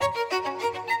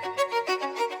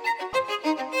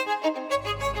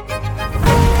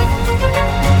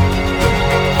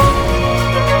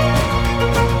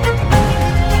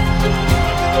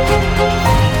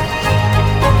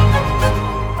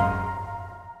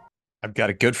I've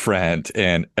got a good friend,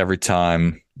 and every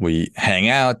time we hang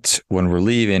out, when we're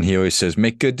leaving, he always says,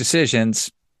 make good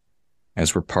decisions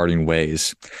as we're parting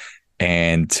ways.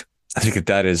 And I think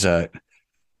that is a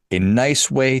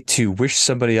nice way to wish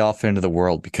somebody off into the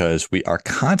world because we are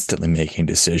constantly making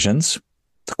decisions.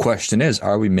 The question is,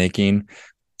 are we making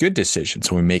good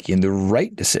decisions? Are we making the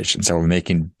right decisions? Are we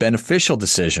making beneficial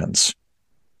decisions?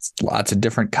 Lots of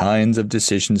different kinds of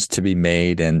decisions to be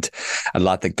made and a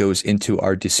lot that goes into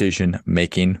our decision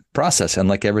making process. And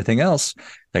like everything else,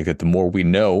 like that the more we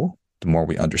know, the more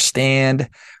we understand,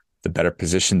 the better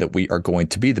position that we are going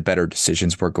to be, the better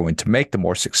decisions we're going to make, the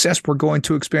more success we're going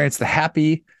to experience, the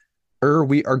happier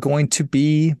we are going to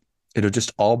be. It'll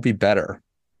just all be better.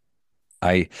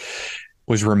 I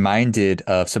was reminded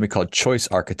of something called choice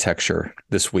architecture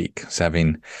this week. I was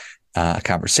having a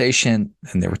conversation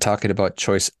and they were talking about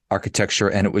choice architecture,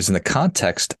 and it was in the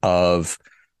context of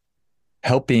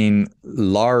helping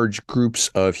large groups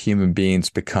of human beings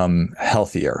become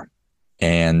healthier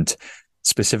and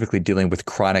specifically dealing with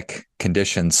chronic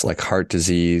conditions like heart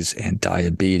disease and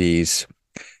diabetes.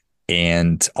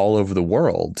 And all over the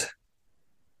world,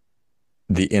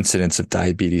 the incidence of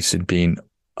diabetes and being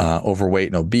overweight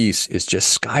and obese is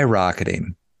just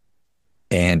skyrocketing.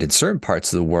 And in certain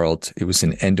parts of the world, it was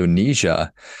in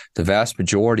Indonesia, the vast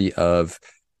majority of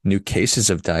new cases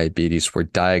of diabetes were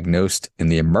diagnosed in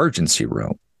the emergency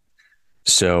room.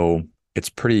 So it's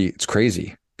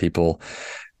crazy. People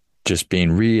just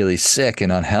being really sick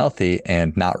and unhealthy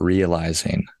and not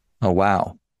realizing, oh,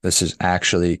 wow, this is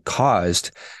actually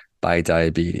caused by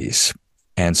diabetes.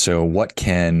 And so what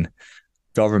can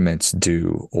governments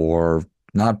do or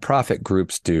nonprofit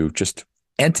groups do, just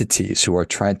entities who are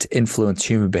trying to influence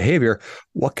human behavior,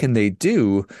 what can they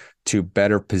do to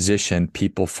better position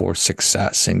people for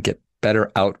success and get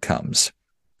better outcomes?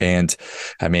 And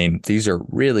I mean, these are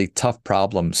really tough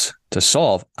problems to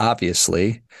solve,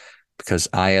 obviously, because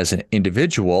I, as an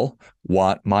individual,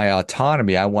 want my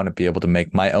autonomy. I want to be able to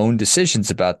make my own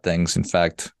decisions about things. In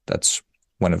fact, that's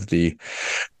one of the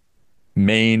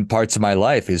main parts of my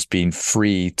life is being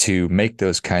free to make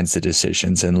those kinds of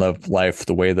decisions and live life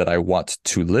the way that I want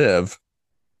to live.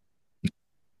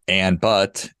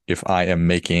 But if I am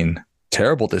making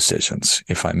terrible decisions,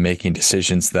 if I'm making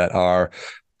decisions that are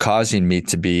causing me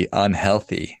to be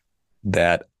unhealthy,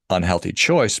 that unhealthy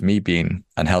choice, me being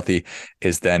unhealthy,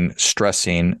 is then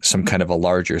stressing some kind of a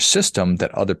larger system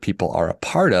that other people are a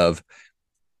part of.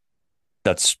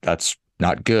 That's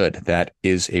not good. That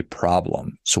is a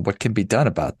problem. So what can be done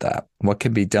about that? What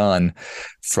can be done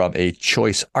from a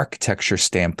choice architecture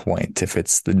standpoint? If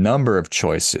it's the number of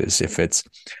choices, if it's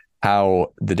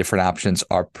how the different options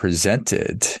are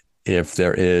presented, if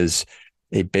there is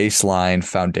a baseline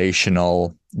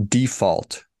foundational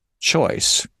default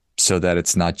choice so that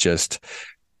it's not just,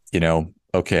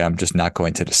 okay, I'm just not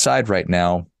going to decide right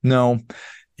now. No,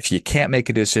 if you can't make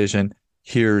a decision,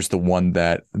 here's the one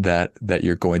that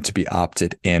you're going to be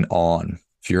opted in on.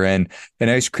 If you're in an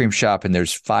ice cream shop and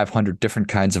there's 500 different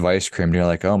kinds of ice cream, and you're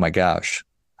like, oh my gosh,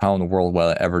 how in the world will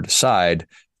I ever decide?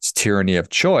 It's tyranny of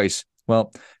choice.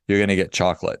 Well, you're going to get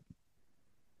chocolate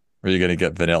or you're going to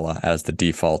get vanilla as the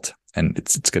default, and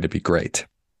it's going to be great.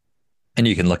 And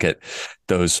you can look at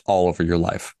those all over your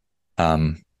life.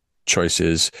 Choice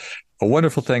is a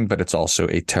wonderful thing, but it's also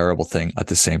a terrible thing at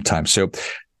the same time. So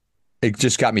it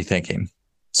just got me thinking,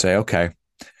 say, okay,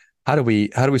 how do we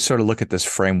sort of look at this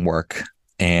framework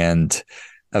and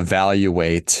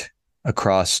evaluate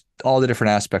across all the different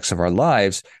aspects of our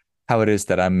lives, how it is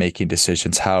that I'm making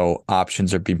decisions, how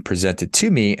options are being presented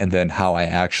to me, and then how I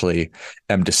actually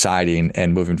am deciding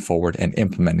and moving forward and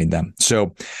implementing them.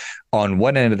 So on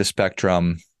one end of the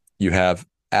spectrum, you have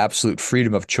absolute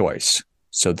freedom of choice.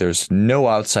 So there's no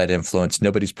outside influence.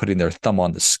 Nobody's putting their thumb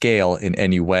on the scale in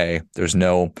any way. There's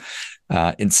no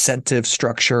incentive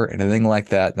structure, anything like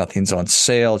that. Nothing's on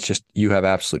sale. It's just you have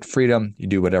absolute freedom. You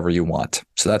do whatever you want.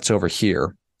 So that's over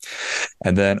here.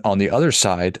 And then on the other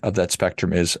side of that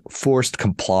spectrum is forced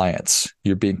compliance.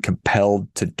 You're being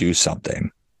compelled to do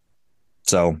something.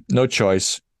 So no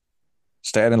choice.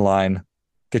 Stand in line,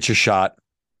 get your shot,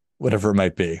 whatever it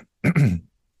might be. And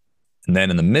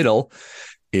then in the middle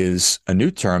is a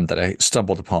new term that I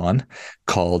stumbled upon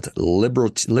called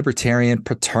Libertarian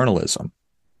Paternalism.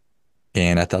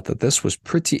 And I thought that this was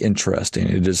pretty interesting.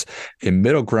 It is a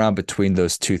middle ground between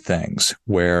those two things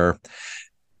where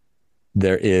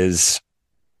there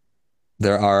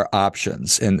are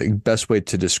options. And the best way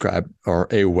to describe, or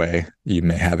a way, you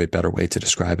may have a better way to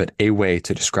describe it. A way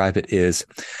to describe it is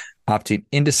opting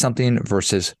into something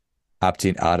versus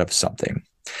opting out of something.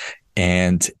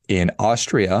 And in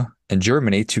Austria and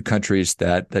Germany, two countries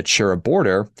that share a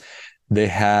border, they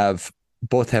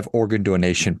both have organ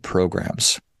donation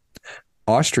programs.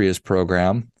 Austria's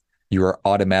program, you are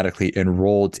automatically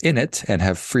enrolled in it and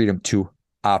have freedom to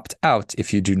opt out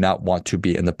if you do not want to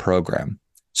be in the program.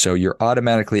 So you're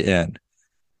automatically in.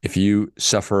 If you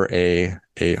suffer a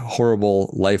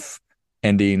horrible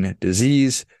life-ending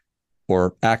disease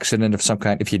or accident of some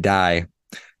kind, if you die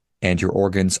and your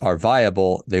organs are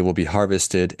viable, they will be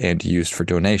harvested and used for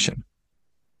donation.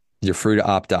 You're free to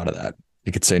opt out of that.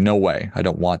 You could say, no way, I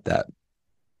don't want that.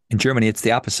 In Germany, it's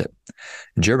the opposite.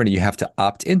 In Germany, you have to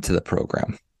opt into the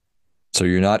program. So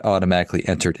you're not automatically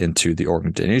entered into the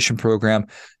organ donation program.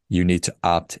 You need to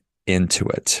opt into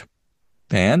it.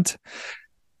 And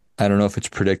I don't know if it's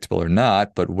predictable or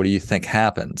not, but what do you think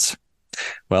happens?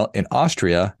 Well, in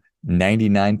Austria,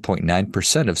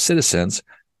 99.9% of citizens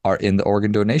are in the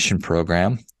organ donation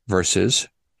program versus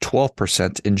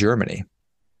 12% in Germany.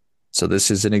 So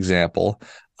this is an example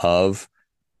of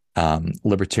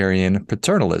libertarian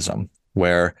paternalism,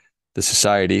 where the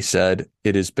society said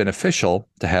it is beneficial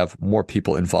to have more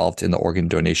people involved in the organ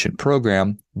donation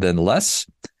program than less.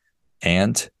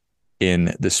 And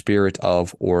in the spirit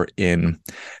of, or in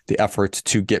the effort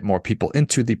to get more people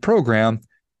into the program,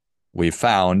 we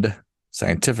found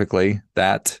scientifically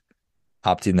that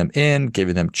opting them in,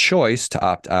 giving them choice to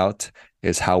opt out,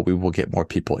 is how we will get more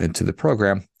people into the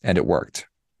program. And it worked.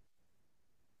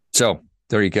 So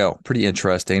there you go. Pretty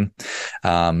interesting.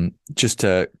 Just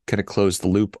to kind of close the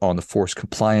loop on the forced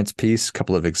compliance piece, a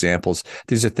couple of examples.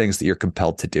 These are things that you're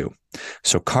compelled to do.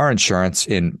 So car insurance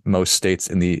in most states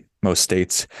in the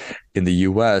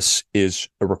US is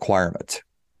a requirement.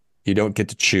 You don't get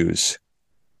to choose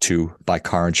to buy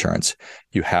car insurance.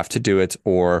 You have to do it,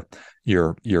 or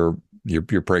you're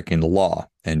breaking the law,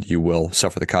 and you will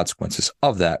suffer the consequences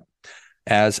of that.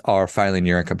 As are filing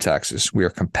your income taxes. We are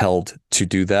compelled to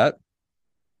do that.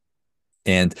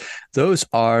 And those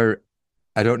are,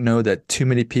 I don't know that too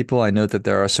many people, I know that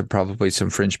there are probably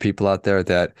some fringe people out there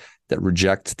that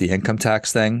reject the income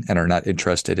tax thing and are not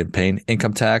interested in paying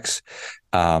income tax.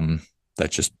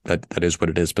 That is what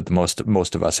it is. But the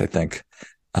most of us, I think,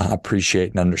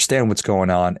 appreciate and understand what's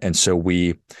going on. And so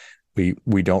we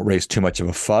don't raise too much of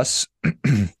a fuss.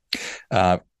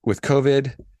 With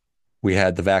COVID, we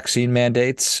had the vaccine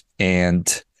mandates,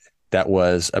 and that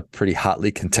was a pretty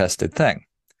hotly contested thing.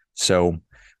 So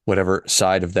whatever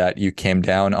side of that you came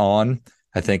down on,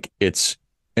 I think it's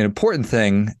an important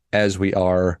thing as we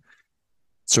are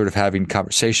sort of having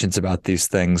conversations about these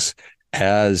things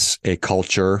as a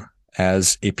culture,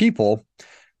 as a people,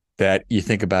 that you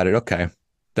think about it, okay,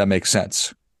 that makes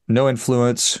sense. No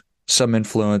influence, some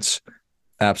influence,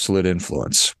 absolute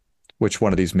influence. Which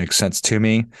one of these makes sense to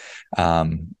me?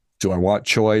 Do I want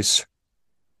choice?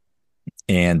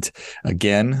 And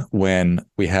again, when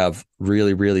we have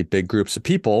really, really big groups of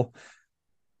people,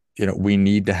 we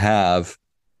need to have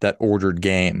that ordered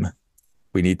game.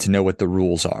 We need to know what the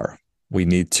rules are. We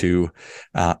need to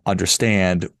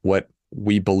understand what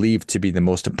we believe to be the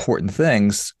most important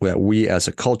things that we as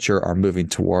a culture are moving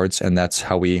towards. And that's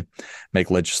how we make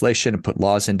legislation and put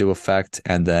laws into effect.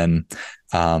 And then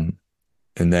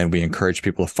we encourage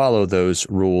people to follow those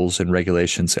rules and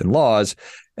regulations and laws.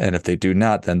 And if they do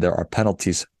not, then there are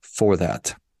penalties for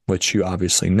that, which you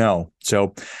obviously know.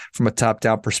 So from a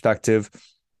top-down perspective,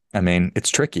 I mean, it's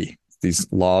tricky.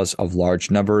 These laws of large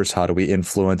numbers, how do we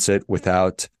influence it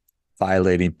without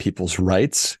violating people's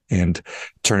rights and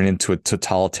turn it into a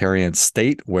totalitarian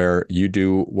state where you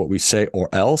do what we say or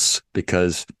else?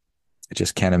 Because I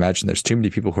just can't imagine there's too many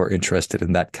people who are interested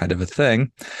in that kind of a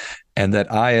thing. And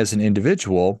that I, as an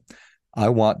individual, I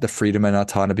want the freedom and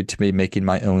autonomy to be making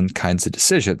my own kinds of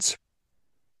decisions.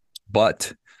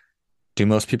 But do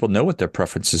most people know what their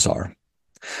preferences are?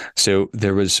 So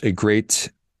there was a great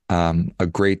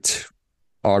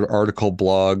article,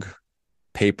 blog,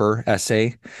 paper,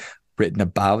 essay written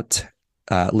about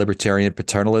libertarian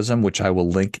paternalism, which I will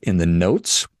link in the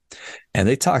notes. And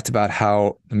they talked about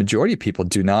how the majority of people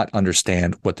do not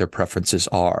understand what their preferences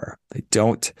are. They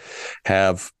don't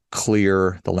have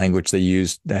the language they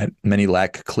use, that many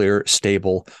lack clear,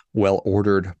 stable,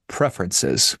 well-ordered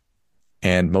preferences.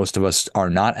 And most of us are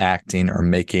not acting or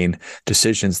making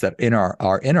decisions that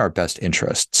are in our best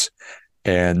interests.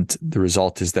 And the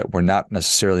result is that we're not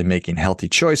necessarily making healthy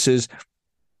choices.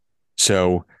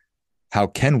 So how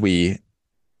can we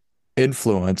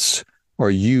influence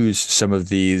or use some of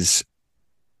these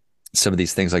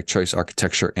things like choice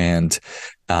architecture and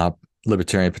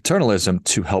libertarian paternalism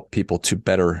to help people to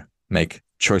better make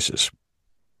choices?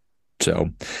 So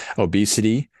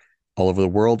obesity all over the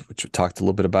world, which we talked a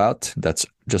little bit about, that's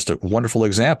just a wonderful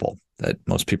example that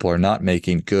most people are not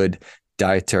making good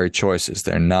dietary choices.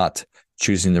 They're not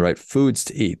choosing the right foods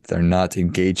to eat. They're not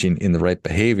engaging in the right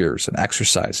behaviors and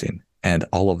exercising and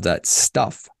all of that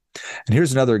stuff. And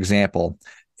here's another example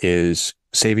is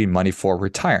saving money for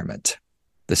retirement.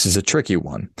 This is a tricky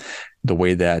one. The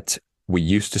way that we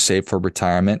used to save for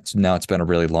retirement, now it's been a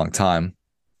really long time,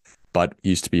 but it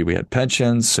used to be we had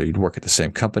pensions. So you'd work at the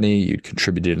same company, you'd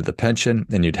contribute into the pension,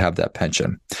 and you'd have that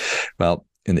pension. Well,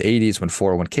 in the 80s, when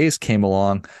 401ks came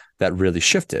along, that really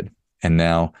shifted. And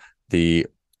now the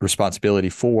responsibility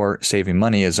for saving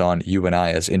money is on you and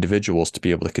I as individuals to be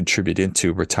able to contribute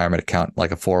into a retirement account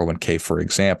like a 401k, for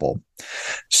example.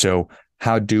 So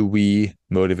how do we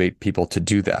motivate people to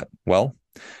do that? Well,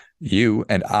 you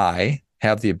and I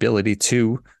have the ability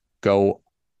to go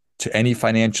to any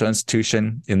financial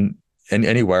institution in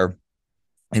anywhere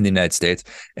in the United States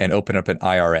and open up an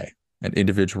IRA, an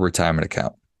individual retirement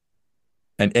account.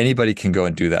 And anybody can go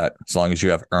and do that as long as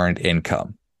you have earned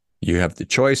income. You have the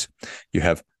choice. You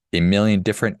have a million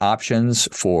different options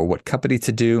for what company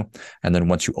to do. And then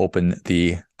once you open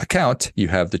the account, you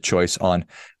have the choice on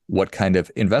what kind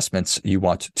of investments you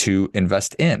want to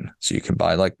invest in. So you can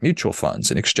buy like mutual funds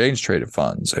and exchange traded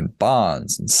funds and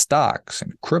bonds and stocks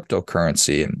and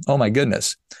cryptocurrency. And oh my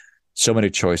goodness, so many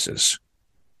choices.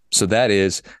 So that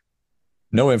is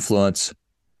no influence,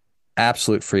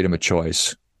 absolute freedom of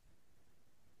choice.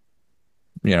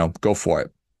 Go for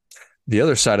it. The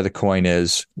other side of the coin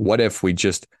is, what if we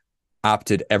just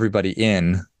opted everybody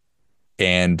in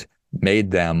and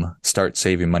made them start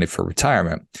saving money for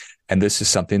retirement? And this is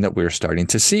something that we're starting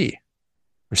to see.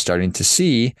 We're starting to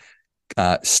see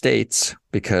states,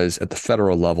 because at the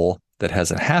federal level that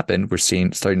hasn't happened, we're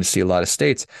starting to see a lot of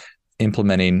states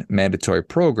implementing mandatory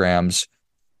programs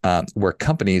where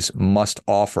companies must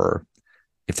offer,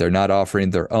 if they're not offering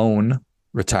their own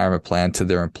retirement plan to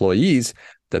their employees,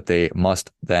 that they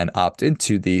must then opt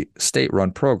into the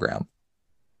state-run program.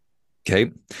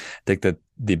 Okay. I think that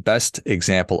the best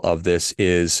example of this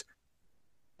is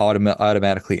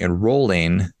automatically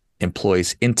enrolling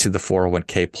employees into the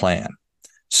 401k plan.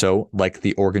 So like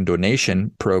the organ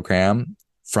donation program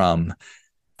from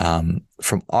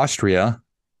Austria,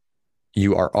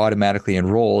 you are automatically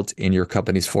enrolled in your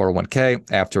company's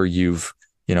 401k after you've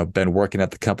been working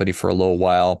at the company for a little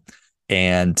while.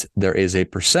 And there is a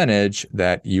percentage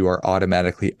that you are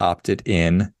automatically opted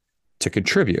in to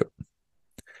contribute.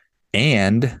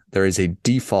 And there is a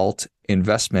default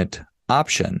investment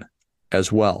option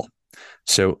as well.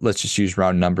 So let's just use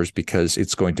round numbers because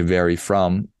it's going to vary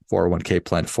from 401k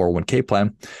plan to 401k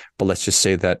plan. But let's just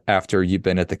say that after you've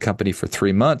been at the company for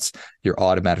 3 months, you're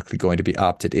automatically going to be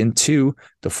opted into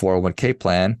the 401k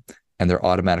plan, and they're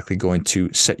automatically going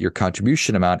to set your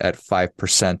contribution amount at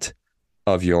 5%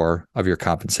 of your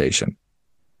compensation.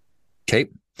 Okay.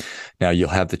 Now you'll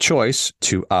have the choice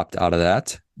to opt out of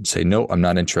that and say, no, I'm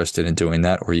not interested in doing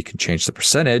that, or you can change the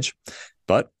percentage.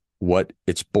 But what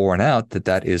it's borne out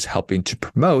that is helping to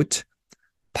promote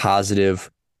positive,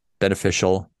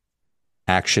 beneficial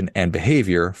action and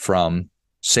behavior from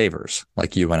savers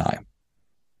like you and I.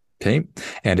 Okay.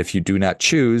 And if you do not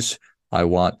choose, I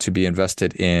want to be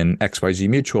invested in XYZ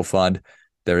mutual fund,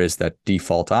 there is that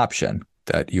default option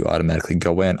that you automatically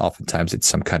go in. Oftentimes it's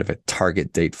some kind of a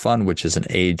target date fund, which is an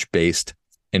age-based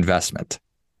investment.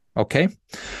 Okay.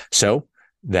 So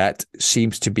that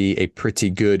seems to be a pretty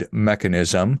good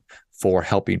mechanism for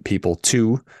helping people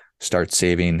to start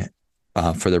saving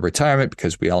for their retirement,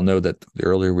 because we all know that the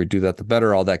earlier we do that, the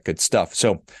better, all that good stuff.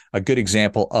 So a good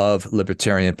example of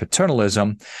libertarian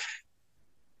paternalism,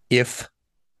 if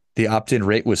the opt-in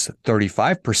rate was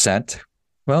 35%,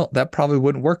 well, that probably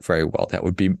wouldn't work very well. That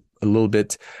would be a little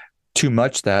bit too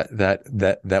much.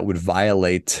 That would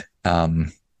violate.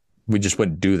 We just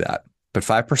wouldn't do that. But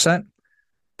 5%,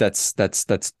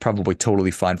 that's probably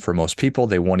totally fine for most people.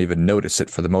 They won't even notice it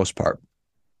for the most part.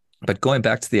 But going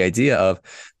back to the idea of,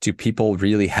 do people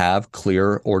really have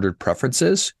clear ordered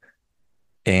preferences?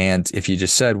 And if you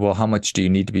just said, well, how much do you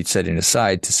need to be setting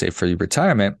aside to save for your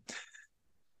retirement?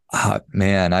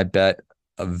 Man, I bet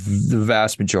the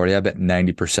vast majority, I bet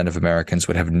 90% of Americans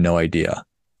would have no idea.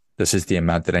 This is the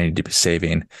amount that I need to be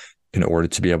saving in order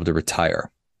to be able to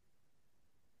retire.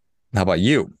 How about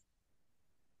you?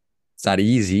 It's not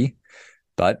easy,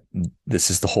 but this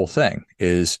is the whole thing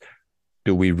is,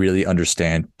 do we really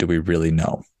understand? Do we really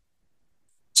know?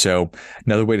 So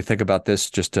another way to think about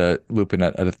this, just to loop in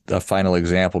a final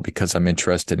example, because I'm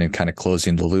interested in kind of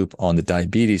closing the loop on the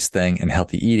diabetes thing and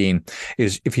healthy eating,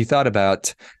 is if you thought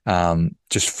about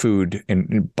just food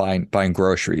and buying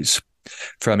groceries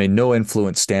from a no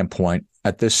influence standpoint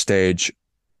at this stage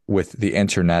with the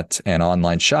internet and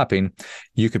online shopping,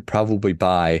 you could probably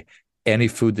buy any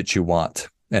food that you want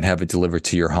and have it delivered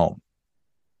to your home.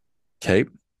 Okay.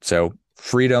 So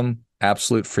freedom,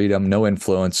 absolute freedom, no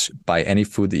influence by any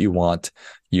food that you want.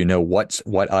 You know what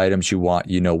items you want.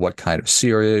 You know what kind of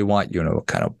cereal you want. You know what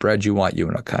kind of bread you want. You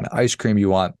know what kind of ice cream you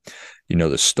want. You know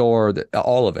the store,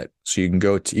 all of it. So you can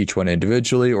go to each one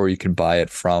individually, or you can buy it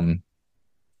from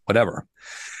whatever.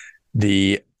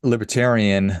 The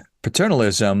libertarian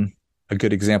paternalism, a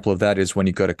good example of that is when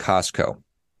you go to Costco.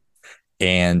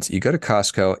 And you go to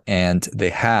Costco and they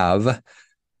have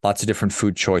lots of different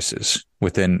food choices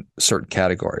within certain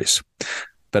categories.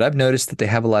 But I've noticed that they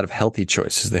have a lot of healthy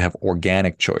choices. They have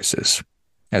organic choices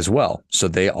as well. So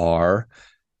they are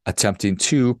attempting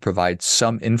to provide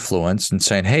some influence and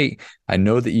saying, hey, I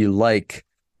know that you like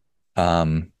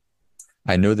oatmeal.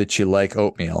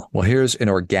 Well, here's an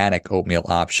organic oatmeal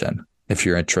option if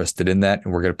you're interested in that.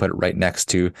 And we're going to put it right next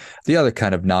to the other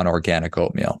kind of non-organic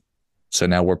oatmeal. So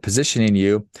now we're positioning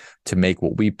you to make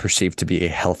what we perceive to be a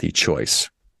healthy choice.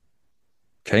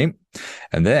 Okay.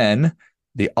 And then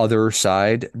the other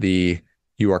side,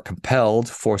 you are compelled,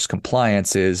 forced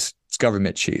compliance it's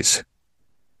government cheese.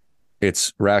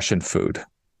 It's ration food.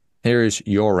 Here's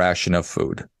your ration of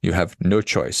food. You have no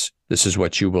choice. This is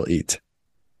what you will eat.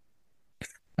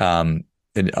 And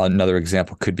another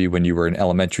example could be when you were in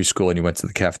elementary school and you went to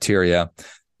the cafeteria,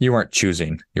 you weren't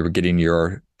choosing. You were getting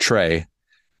your tray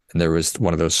and there was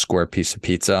one of those square piece of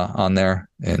pizza on there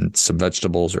and some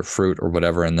vegetables or fruit or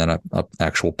whatever, and then an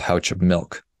actual pouch of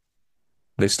milk.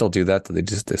 They still do that.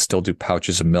 They still do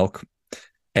pouches of milk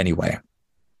anyway.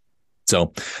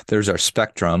 So there's our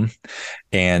spectrum.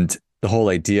 And the whole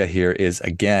idea here is,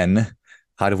 again,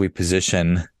 how do we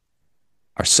position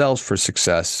ourselves for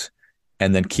success?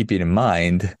 And then keeping in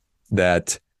mind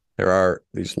that there are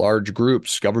these large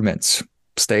groups, governments,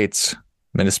 states,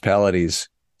 municipalities,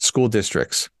 school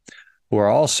districts, who are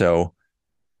also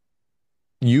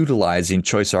utilizing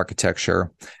choice architecture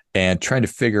and trying to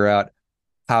figure out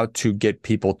how to get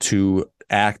people to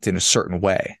act in a certain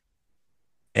way.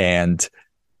 And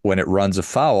when it runs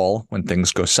afoul, when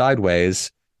things go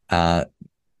sideways, that's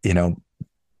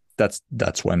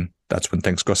when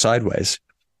things go sideways.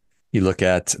 You look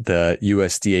at the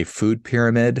USDA food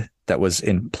pyramid that was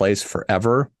in place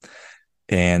forever,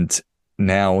 and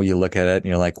now you look at it and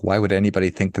you're like, why would anybody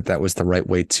think that was the right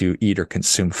way to eat or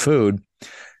consume food?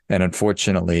 And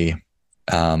unfortunately,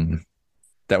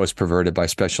 that was perverted by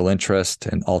special interest,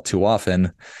 and all too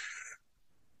often,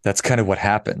 that's kind of what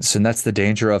happens. And that's the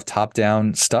danger of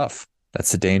top-down stuff.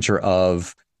 That's the danger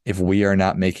of, if we are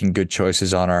not making good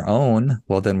choices on our own,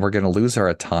 well, then we're going to lose our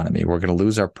autonomy. We're going to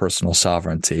lose our personal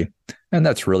sovereignty. And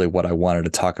that's really what I wanted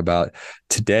to talk about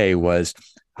today was,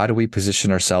 how do we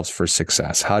position ourselves for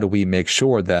success? How do we make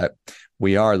sure that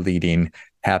we are leading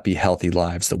happy, healthy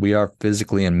lives, that we are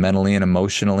physically and mentally and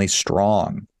emotionally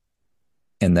strong,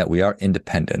 and that we are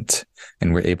independent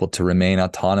and we're able to remain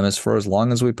autonomous for as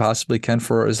long as we possibly can,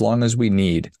 for as long as we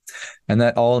need. And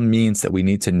that all means that we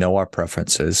need to know our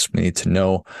preferences. We need to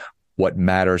know what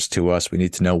matters to us. We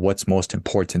need to know what's most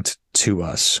important to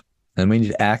us, and we need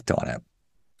to act on it.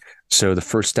 So the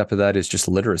first step of that is just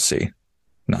literacy.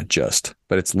 Not just,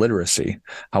 but it's literacy.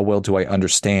 How well do I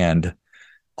understand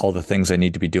all the things I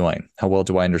need to be doing? How well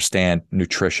do I understand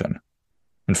nutrition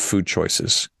and food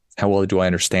choices? How well do I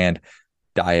understand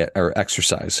diet or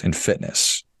exercise and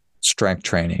fitness, strength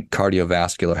training,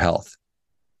 cardiovascular health?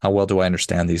 How well do I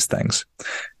understand these things?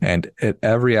 And at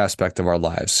every aspect of our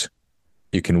lives,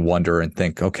 you can wonder and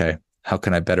think, okay, how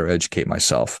can I better educate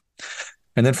myself?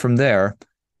 And then from there,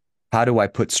 how do I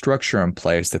put structure in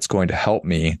place that's going to help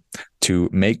me to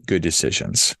make good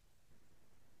decisions?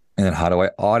 And then how do I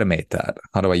automate that?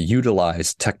 How do I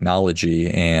utilize technology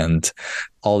and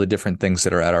all the different things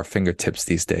that are at our fingertips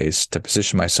these days to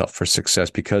position myself for success?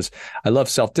 Because I love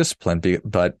self-discipline,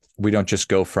 but we don't just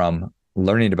go from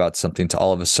learning about something to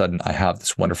all of a sudden I have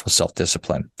this wonderful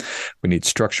self-discipline. We need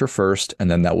structure first, and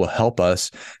then that will help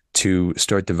us to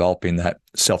start developing that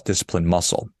self-discipline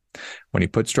muscle. When you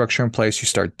put structure in place, you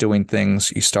start doing things,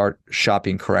 you start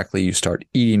shopping correctly, you start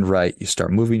eating right, you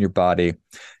start moving your body,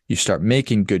 you start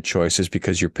making good choices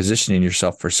because you're positioning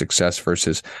yourself for success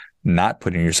versus not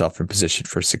putting yourself in position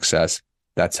for success.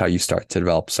 That's how you start to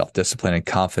develop self-discipline and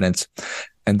confidence.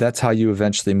 And that's how you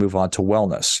eventually move on to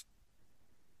wellness.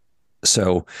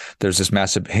 So there's this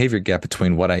massive behavior gap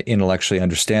between what I intellectually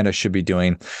understand I should be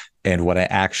doing and what I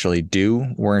actually do.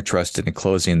 We're interested in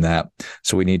closing that.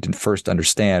 So we need to first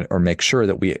understand or make sure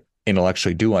that we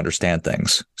intellectually do understand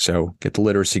things. So get the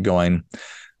literacy going,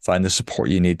 find the support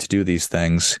you need to do these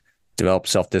things, develop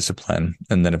self-discipline,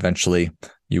 and then eventually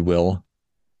you will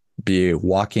be a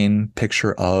walking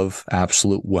picture of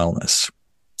absolute wellness.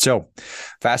 So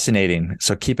fascinating.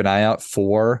 So keep an eye out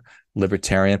for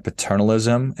libertarian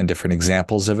paternalism and different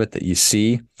examples of it that you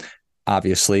see.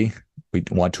 Obviously, we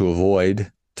want to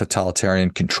avoid totalitarian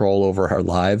control over our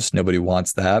lives. Nobody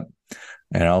wants that.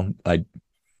 I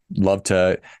love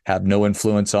to have no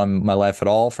influence on my life at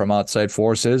all from outside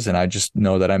forces, and I just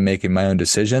know that I'm making my own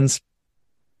decisions.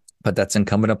 But that's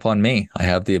incumbent upon me. I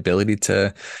have the ability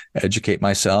to educate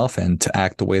myself and to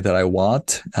act the way that I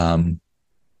want.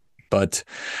 But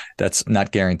that's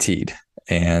not guaranteed.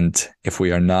 And if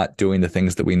we are not doing the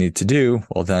things that we need to do,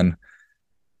 well, then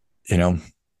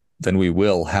we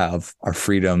will have our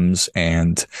freedoms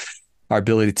and our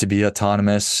ability to be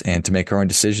autonomous and to make our own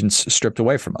decisions stripped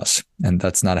away from us. And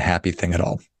that's not a happy thing at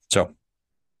all. So,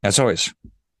 as always,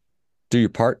 do your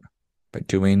part by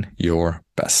doing your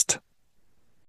best.